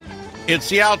It's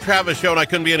the Al Travis Show, and I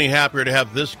couldn't be any happier to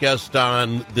have this guest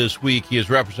on this week. He is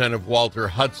Representative Walter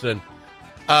Hudson.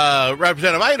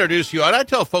 Representative, I introduce you, and I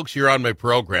tell folks you're on my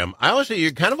program, I always say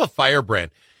you're kind of a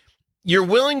firebrand. You're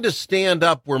willing to stand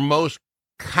up where most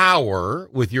cower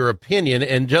with your opinion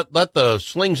and just let the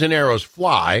slings and arrows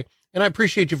fly, and I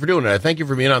appreciate you for doing it. I thank you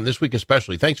for being on this week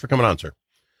especially. Thanks for coming on, sir.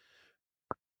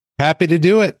 Happy to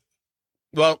do it.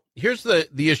 Well, here's the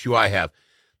issue I have.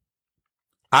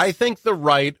 I think the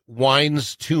right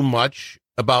whines too much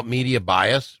about media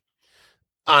bias.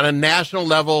 On a national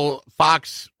level,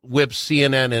 Fox whips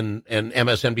CNN and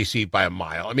MSNBC by a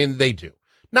mile. I mean, they do.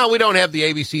 Now, we don't have the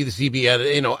ABC, the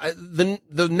CBS,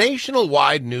 the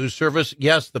nationwide news service.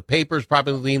 Yes, the papers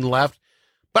probably lean left,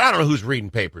 but I don't know who's reading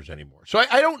papers anymore. So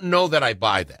I don't know that I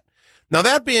buy that. Now,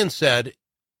 that being said,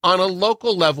 on a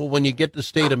local level, when you get to the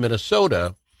state of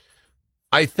Minnesota,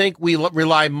 I think we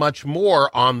rely much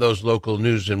more on those local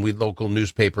news and local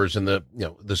newspapers and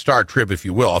the Star Trib, if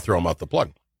you will. I'll throw them out the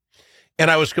plug.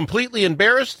 And I was completely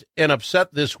embarrassed and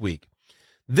upset this week.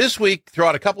 This week, throw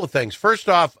out a couple of things. First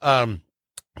off,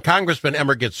 Congressman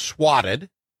Emmer gets swatted,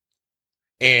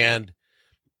 and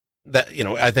that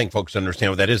I think folks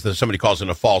understand what that is. That somebody calls it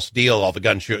a false deal. All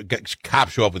the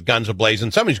cops show up with guns ablaze,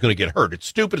 and somebody's going to get hurt. It's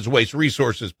stupid. It's waste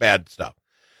resources. Bad stuff.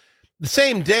 The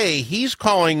same day, he's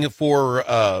calling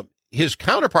for his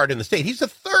counterpart in the state. He's the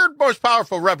third most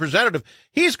powerful representative.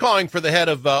 He's calling for the head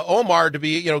of Omar to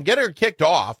be, get her kicked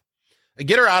off,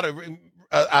 get her out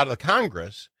of the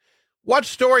Congress. What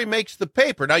story makes the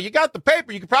paper? Now, you got the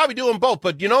paper. You could probably do them both.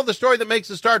 But the story that makes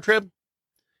the Star Trib?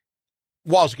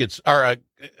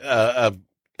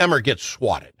 Emmer gets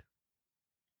swatted.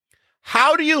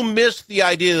 How do you miss the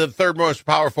idea that the third most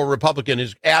powerful Republican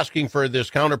is asking for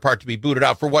this counterpart to be booted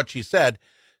out for what she said?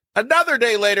 Another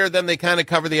day later, then they kind of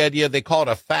cover the idea. They call it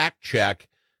a fact check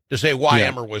to say why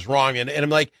Emmer was wrong. And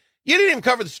I'm like, you didn't even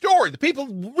cover the story. The people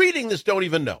reading this don't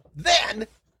even know. Then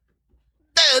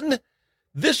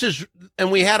this is,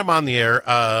 and we had him on the air,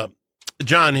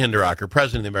 John Hinderaker,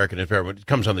 president of the American Environment,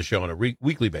 comes on the show on a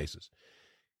weekly basis.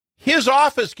 His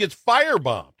office gets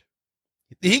firebombed.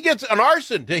 He gets an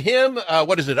arson to him.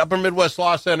 Upper Midwest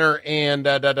Law Center and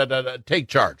Take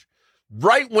Charge.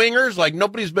 Right-wingers like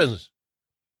nobody's business.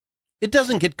 It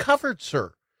doesn't get covered,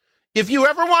 sir. If you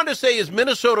ever want to say, is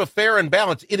Minnesota fair and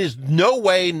balanced, it is no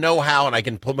way, no how, and I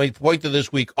can point to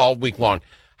this week all week long.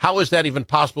 How is that even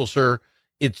possible, sir?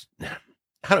 It's,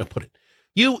 how do I put it?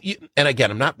 You and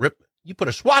again, I'm not ripping. You put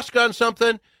a swastika on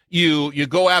something, you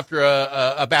go after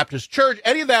a Baptist church,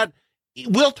 any of that,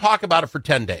 we'll talk about it for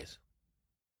 10 days.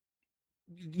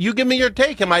 You give me your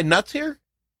take. Am I nuts here?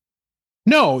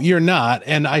 No, you're not.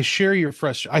 And I share your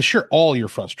frustration. I share all your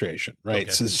frustration, right?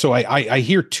 Okay. So I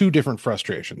hear two different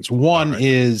frustrations. One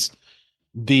is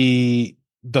the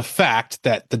fact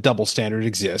that the double standard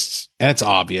exists, and it's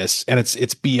obvious, and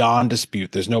it's beyond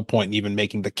dispute. There's no point in even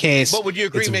making the case. But would you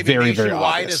agree it's maybe very,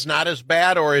 nationwide is not as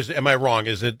bad, or am I wrong?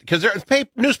 Is it because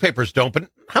newspapers don't, but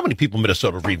how many people in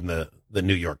Minnesota read the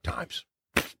New York Times?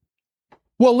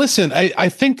 Well, listen, I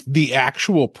think the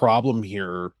actual problem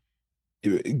here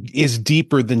is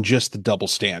deeper than just the double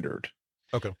standard.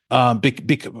 Okay.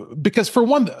 Because for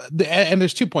one, and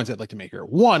there's 2 points I'd like to make here.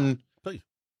 One, please.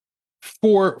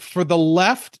 For the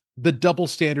left, the double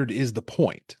standard is the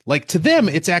point. Like, to them,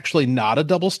 it's actually not a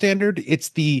double standard. It's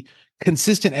the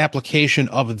consistent application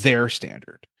of their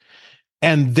standard.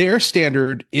 And their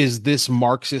standard is this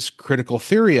Marxist critical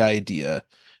theory idea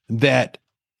that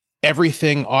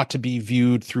everything ought to be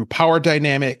viewed through power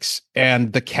dynamics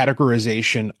and the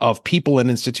categorization of people and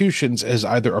institutions as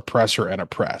either oppressor and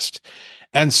oppressed.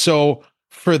 And so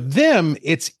for them,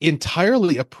 it's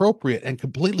entirely appropriate and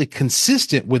completely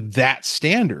consistent with that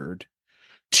standard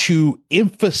to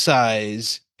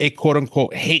emphasize a quote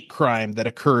unquote hate crime that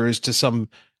occurs to some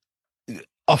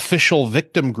official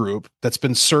victim group that's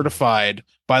been certified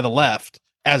by the left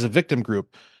as a victim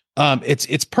group.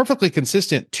 It's perfectly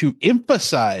consistent to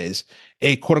emphasize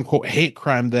a quote unquote hate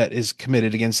crime that is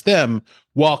committed against them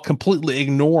while completely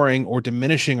ignoring or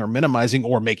diminishing or minimizing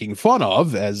or making fun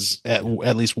of, as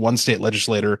at least one state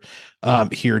legislator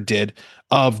here did,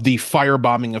 of the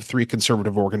firebombing of 3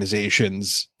 conservative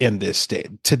organizations in this state.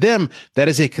 To them, that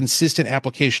is a consistent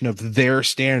application of their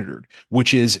standard,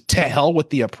 which is to hell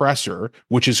with the oppressor,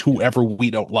 which is whoever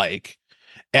we don't like,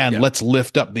 and let's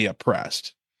lift up the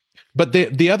oppressed. But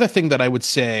the other thing that I would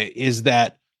say is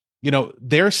that,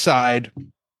 their side,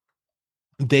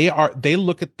 they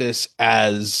look at this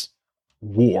as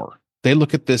war. They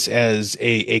look at this as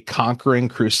a conquering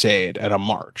crusade and a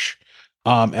march.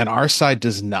 And our side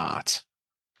does not.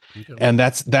 Okay. And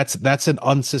that's an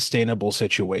unsustainable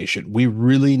situation. We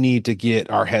really need to get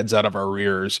our heads out of our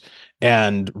rears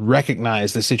and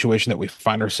recognize the situation that we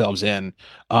find ourselves in,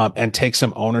 and take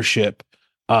some ownership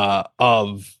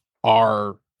of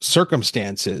our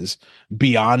circumstances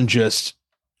beyond just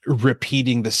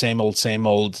repeating the same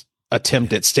old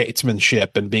attempt at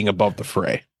statesmanship and being above the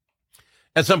fray.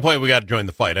 At some point, we got to join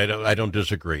the fight. I don't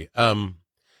disagree.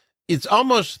 It's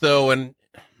almost though, and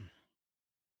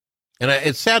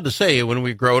it's sad to say, when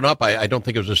we growing up, I don't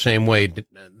think it was the same way.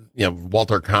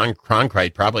 Walter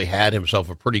Cronkite probably had himself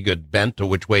a pretty good bent to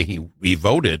which way he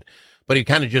voted, but he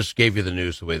kind of just gave you the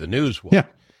news the way the news was. Yeah.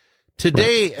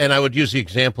 Today, right. And I would use the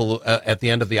example at the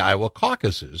end of the Iowa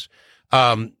caucuses.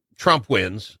 Trump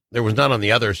wins. There was none on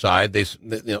the other side.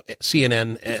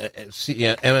 CNN,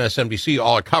 MSNBC,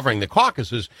 all are covering the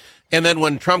caucuses. And then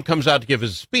when Trump comes out to give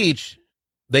his speech,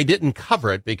 they didn't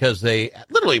cover it because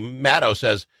Maddow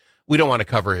says, we don't want to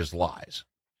cover his lies.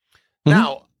 Mm-hmm.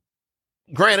 Now,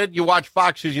 granted, you watch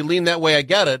Fox News, you lean that way, I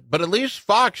get it. But at least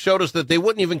Fox showed us that they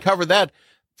wouldn't even cover that.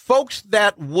 Folks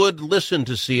that would listen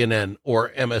to CNN or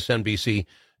MSNBC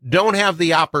don't have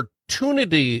the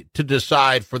opportunity to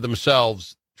decide for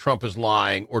themselves Trump is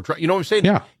lying or, you know what I'm saying?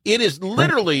 Yeah. It is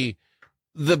literally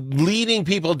the leading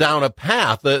people down a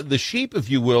path, the sheep,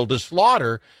 if you will, to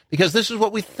slaughter, because this is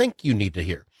what we think you need to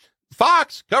hear.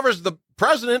 Fox covers the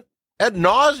president ad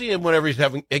nauseum whenever he's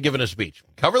given a speech.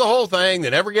 Cover the whole thing. They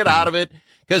never get out of it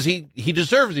because he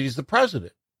deserves it. He's the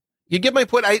president. You get my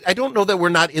point? I don't know that we're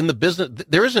not in the business.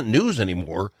 There isn't news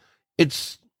anymore. They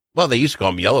used to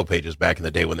call them yellow pages back in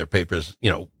the day when their papers,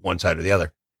 one side or the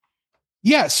other.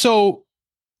 Yeah. So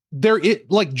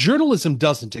journalism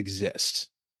doesn't exist.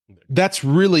 That's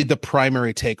really the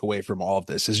primary takeaway from all of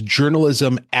this is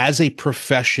journalism as a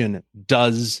profession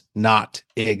does not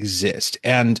exist.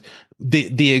 And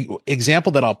the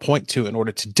example that I'll point to in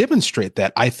order to demonstrate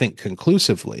that, I think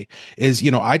conclusively, is,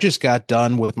 I just got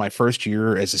done with my first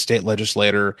year as a state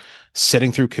legislator,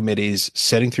 sitting through committees,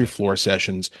 sitting through floor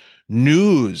sessions.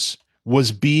 News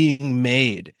was being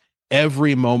made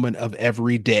every moment of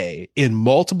every day in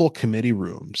multiple committee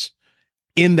rooms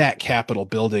in that Capitol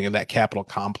building, in that Capitol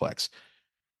complex.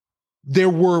 There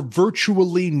were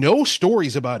virtually no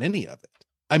stories about any of it.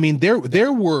 I mean,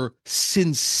 there were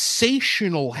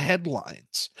sensational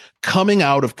headlines coming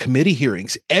out of committee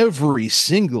hearings every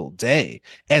single day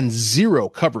and zero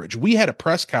coverage. We had a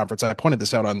press conference. I pointed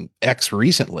this out on X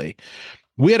recently.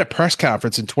 We had a press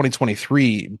conference in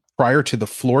 2023 prior to the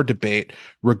floor debate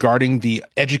regarding the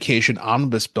education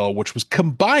omnibus bill, which was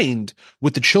combined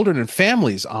with the children and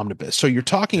families omnibus. So you're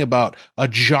talking about a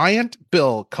giant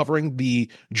bill covering the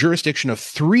jurisdiction of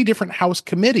 3 different House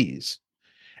committees.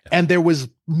 And there was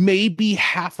maybe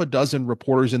half a dozen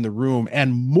reporters in the room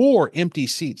and more empty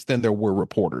seats than there were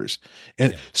reporters.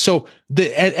 And so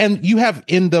and you have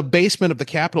in the basement of the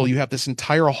Capitol, you have this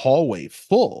entire hallway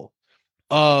full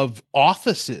of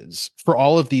offices for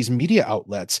all of these media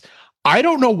outlets. I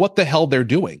don't know what the hell they're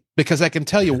doing, because I can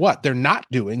tell you what they're not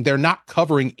doing. They're not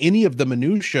covering any of the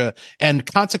minutia and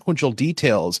consequential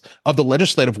details of the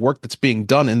legislative work that's being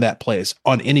done in that place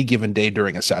on any given day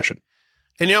during a session.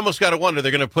 And you almost got to wonder,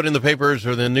 they're going to put in the papers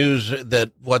or the news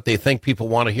that what they think people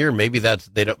want to hear. Maybe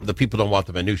the people don't want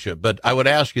the minutia. But I would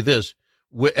ask you this,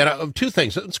 and 2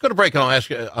 things. Let's go to break, and I'll ask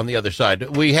you on the other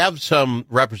side. We have some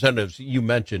representatives you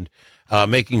mentioned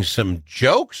making some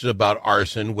jokes about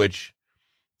arson, which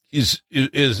is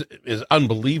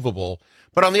unbelievable.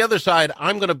 But on the other side,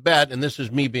 I'm going to bet, and this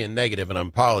is me being negative, and I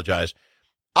apologize,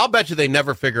 I'll bet you they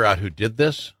never figure out who did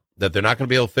this, that they're not going to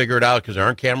be able to figure it out because there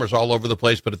aren't cameras all over the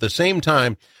place. But at the same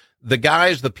time,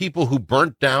 the people who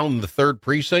burnt down the 3rd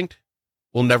precinct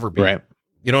will never be. Right.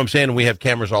 You know what I'm saying? And we have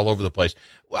cameras all over the place.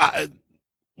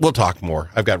 We'll talk more.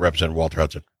 I've got Representative Walter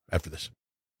Hudson after this.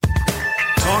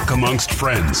 Talk amongst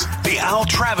friends. The Al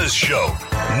Travis Show.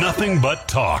 Nothing but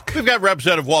talk. We've got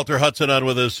Representative Walter Hudson on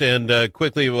with us. And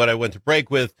quickly, what I went to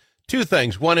break with, 2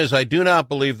 things. One is I do not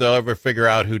believe they'll ever figure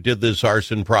out who did this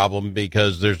arson problem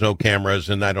because there's no cameras,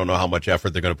 and I don't know how much effort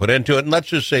they're going to put into it. And let's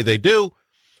just say they do.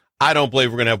 I don't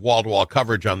believe we're going to have wall-to-wall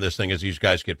coverage on this thing as these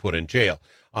guys get put in jail.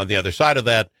 On the other side of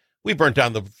that, we burnt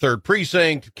down the 3rd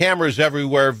precinct, cameras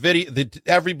everywhere,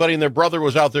 everybody and their brother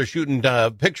was out there shooting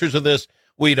pictures of this.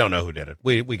 We don't know who did it.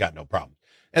 We got no problem.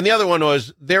 And the other one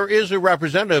was, there is a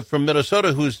representative from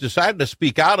Minnesota who's decided to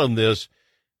speak out on this,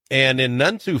 and in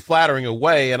none too flattering a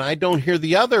way, and I don't hear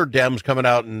the other Dems coming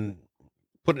out and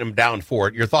putting them down for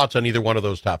it. Your thoughts on either one of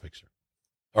those topics,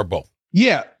 or both?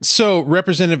 Yeah. So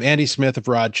Representative Andy Smith of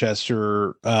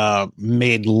Rochester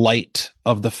made light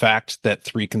of the fact that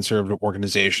 3 conservative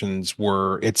organizations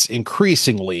it's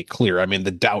increasingly clear. I mean,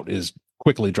 the doubt is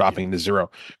quickly dropping to zero,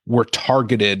 were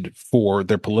targeted for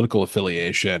their political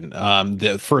affiliation.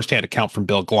 The firsthand account from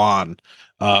Bill Glahn,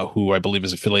 who I believe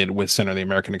is affiliated with Center of the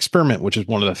American Experiment, which is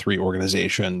one of the three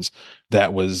organizations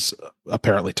that was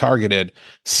apparently targeted,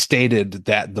 stated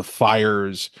that the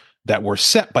fires that were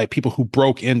set by people who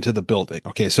broke into the building.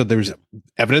 Okay, so there's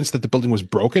evidence that the building was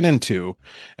broken into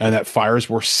and that fires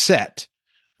were set,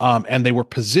 and they were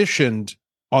positioned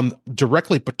on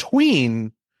directly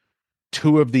between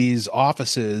two of these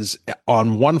offices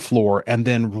on one floor and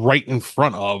then right in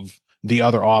front of the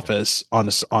other office on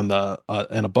the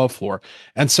an above floor.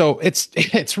 And so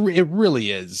it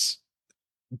really is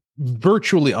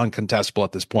virtually uncontestable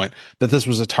at this point that this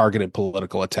was a targeted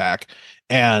political attack.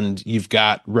 And you've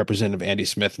got Representative Andy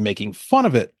Smith making fun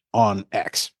of it on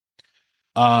X.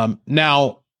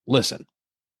 Now, listen,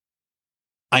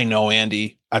 I know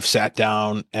Andy. I've sat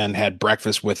down and had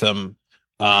breakfast with him.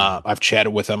 I've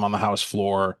chatted with him on the House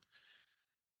floor.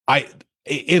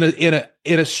 In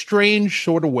a strange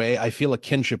sort of way, I feel a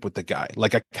kinship with the guy.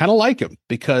 Like, I kind of like him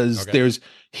because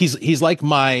he's like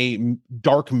my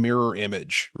dark mirror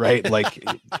image, right? Like,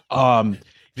 the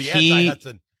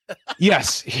anti-Hudson.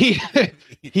 Yes, he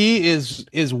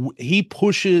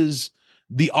pushes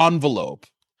the envelope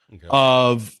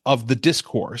of the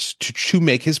discourse to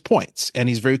make his points, and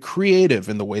he's very creative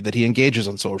in the way that he engages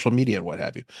on social media and what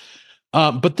have you.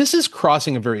 But this is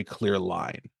crossing a very clear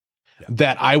line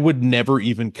that I would never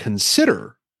even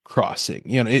consider crossing.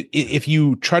 You know, if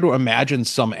you try to imagine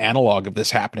some analog of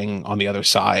this happening on the other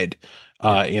side,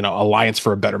 Alliance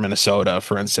for a Better Minnesota,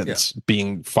 for instance,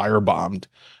 being firebombed,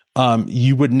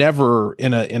 you would never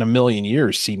in a million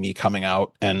years see me coming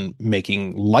out and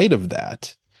making light of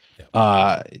that.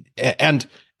 And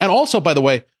also, by the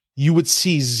way, you would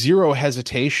see zero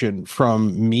hesitation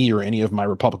from me or any of my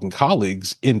Republican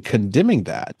colleagues in condemning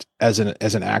that as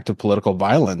an act of political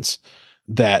violence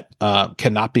that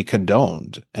cannot be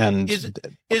condoned, and isn't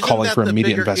calling for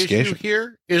immediate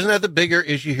investigation. Isn't that the bigger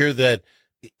issue here? That,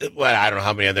 well, I don't know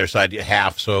how many on their side,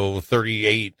 half, so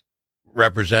 38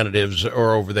 representatives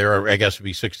are over there, or I guess it'd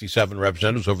be 67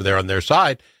 representatives over there on their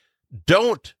side,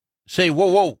 don't say,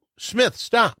 whoa, Smith,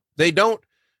 stop. They don't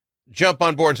jump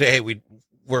on board and say, hey,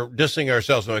 we're distancing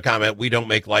ourselves from a comment. We don't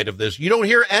make light of this. You don't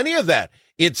hear any of that.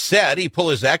 It's said he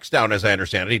pulled his X down, as I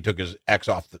understand it. He took his X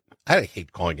off. I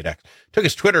hate calling it X. Took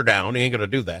his Twitter down. He ain't going to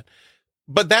do that.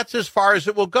 But that's as far as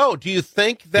it will go. Do you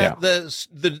think that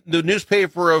the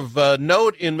newspaper of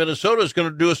note in Minnesota is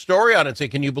going to do a story on it and say,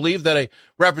 can you believe that a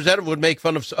representative would make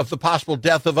fun of the possible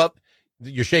death of up?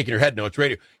 You're shaking your head. No, it's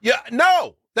radio. Yeah,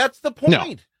 no, that's the point.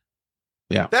 No.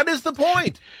 Yeah, that is the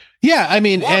point. Yeah, I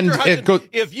mean, Walter Hudson,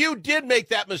 if you did make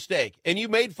that mistake and you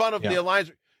made fun of the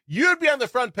alliance, you'd be on the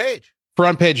front page.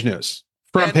 Front page news.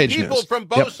 People from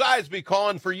both sides be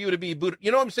calling for you to be booted.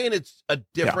 You know what I'm saying? It's a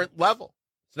different level.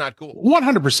 It's not cool.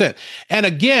 100%. And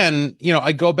again,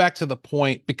 I go back to the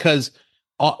point because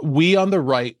we on the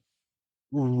right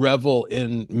revel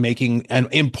in making and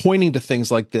in pointing to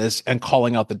things like this and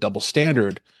calling out the double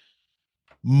standard.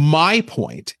 My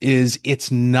point is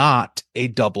it's not a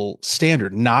double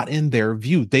standard, not in their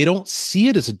view. They don't see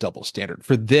it as a double standard.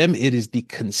 For them, it is the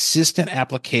consistent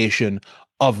application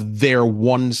of their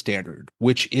one standard,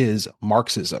 which is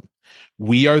Marxism.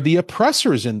 We are the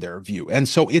oppressors in their view. And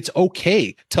so it's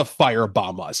okay to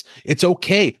firebomb us. It's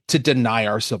okay to deny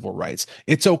our civil rights.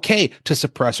 It's okay to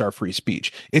suppress our free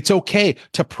speech. It's okay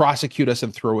to prosecute us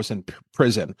and throw us in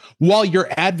prison while you're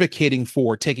advocating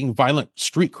for taking violent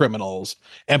street criminals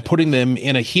and putting them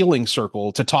in a healing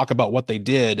circle to talk about what they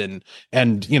did and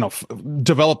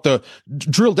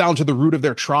drill down to the root of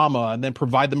their trauma and then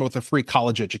provide them with a free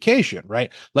college education,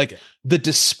 right? Like the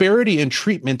disparity in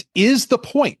treatment is the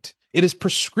point. It is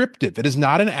prescriptive. It is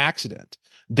not an accident.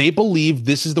 They believe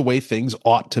this is the way things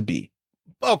ought to be.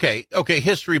 Okay.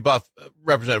 History buff,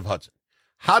 Representative Hudson.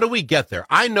 How do we get there?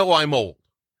 I know I'm old,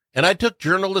 and I took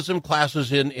journalism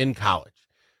classes in college.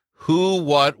 Who,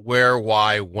 what, where,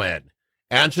 why, when?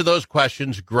 Answer those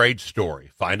questions. Great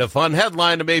story. Find a fun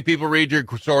headline to make people read your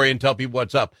story and tell people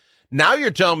what's up. Now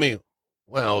you're telling me,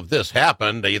 well, if this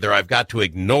happened, either I've got to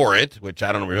ignore it, which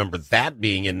I don't remember that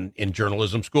being in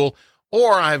journalism school,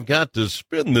 or I've got to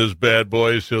spin this bad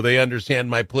boy so they understand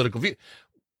my political view.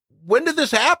 When did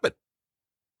this happen?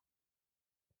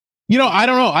 I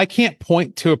don't know. I can't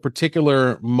point to a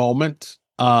particular moment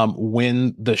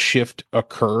when the shift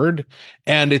occurred.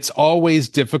 And it's always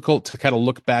difficult to kind of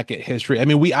look back at history. I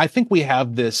mean, I think we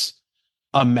have this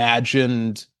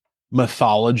imagined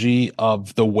mythology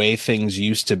of the way things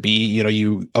used to be.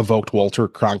 You evoked Walter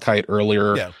Cronkite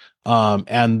earlier.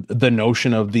 And the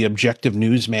notion of the objective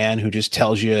newsman who just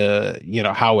tells you,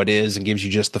 how it is and gives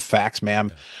you just the facts, ma'am.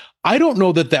 Yeah. I don't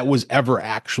know that that was ever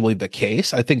actually the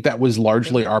case. I think that was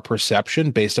largely our perception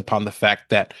based upon the fact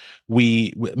that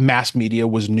mass media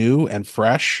was new and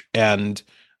fresh, and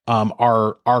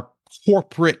our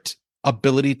corporate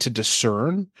ability to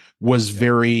discern was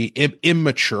very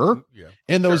immature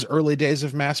in those early days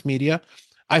of mass media.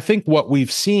 I think what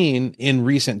we've seen in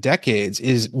recent decades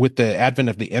is, with the advent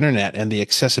of the internet and the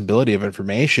accessibility of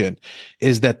information,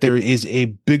 is that there is a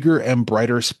bigger and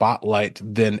brighter spotlight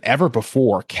than ever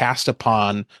before cast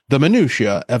upon the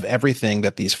minutia of everything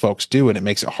that these folks do, and it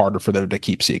makes it harder for them to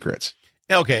keep secrets.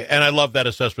 Okay, and I love that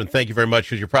assessment. Thank you very much,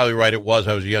 because you're probably right. It was.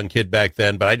 I was a young kid back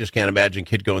then, but I just can't imagine a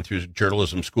kid going through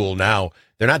journalism school now.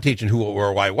 They're not teaching who,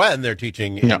 where, why, when. They're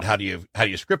teaching and how do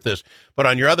you script this. But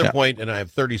on your other point, and I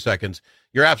have 30 seconds,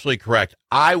 you're absolutely correct.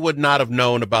 I would not have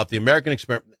known about the American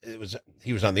experiment.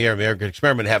 He was on the air, American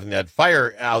Experiment, having that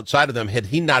fire outside of them, had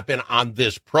he not been on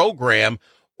this program,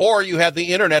 or you have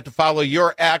the internet to follow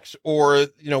your ex or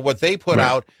what they put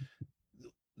out.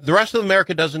 The rest of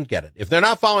America doesn't get it. If they're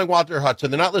not following Walter Hudson,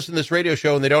 they're not listening to this radio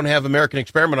show, and they don't have American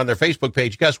Experiment on their Facebook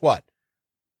page, guess what?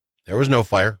 There was no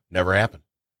fire. Never happened.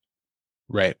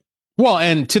 Right. Well,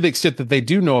 and to the extent that they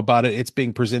do know about it, it's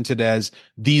being presented as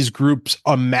these groups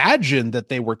imagined that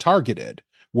they were targeted,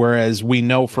 whereas we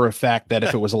know for a fact that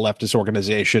if it was a leftist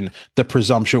organization, the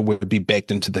presumption would be baked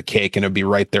into the cake, and it would be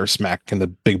right there smack in the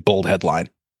big bold headline.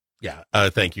 Yeah,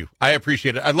 thank you. I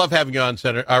appreciate it. I love having you on,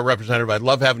 Representative. I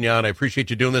love having you on. I appreciate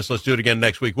you doing this. Let's do it again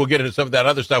next week. We'll get into some of that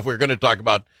other stuff we were going to talk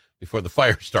about before the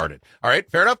fire started. All right,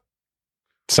 fair enough?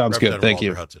 Sounds good. Thank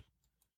you. Hudson.